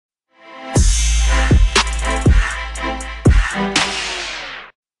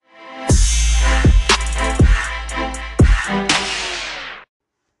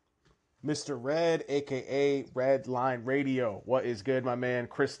Mr. Red, aka Red Line Radio. What is good, my man?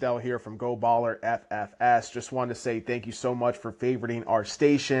 Chris Dell here from Go Baller FFS. Just wanted to say thank you so much for favoriting our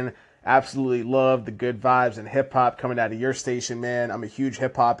station. Absolutely love the good vibes and hip hop coming out of your station, man. I'm a huge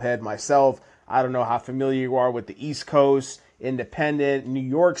hip hop head myself. I don't know how familiar you are with the East Coast, independent, New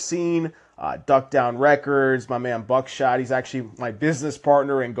York scene, Duck Down Records, my man Buckshot. He's actually my business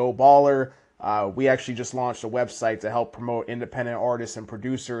partner in Go Baller. We actually just launched a website to help promote independent artists and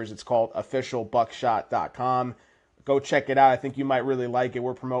producers. It's called officialbuckshot.com. Go check it out. I think you might really like it.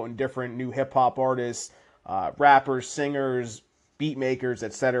 We're promoting different new hip hop artists, rappers, singers, beat makers,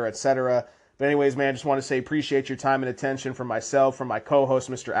 etc., etc. But anyways, man, just want to say appreciate your time and attention from myself, from my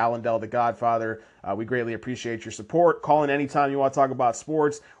co-host, Mr. Alan Dell, the Godfather. We greatly appreciate your support. Call in anytime you want to talk about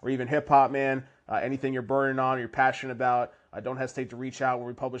sports or even hip hop, man. Anything you're burning on or you're passionate about. Don't hesitate to reach out when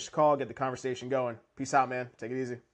we publish the call, get the conversation going. Peace out, man. Take it easy.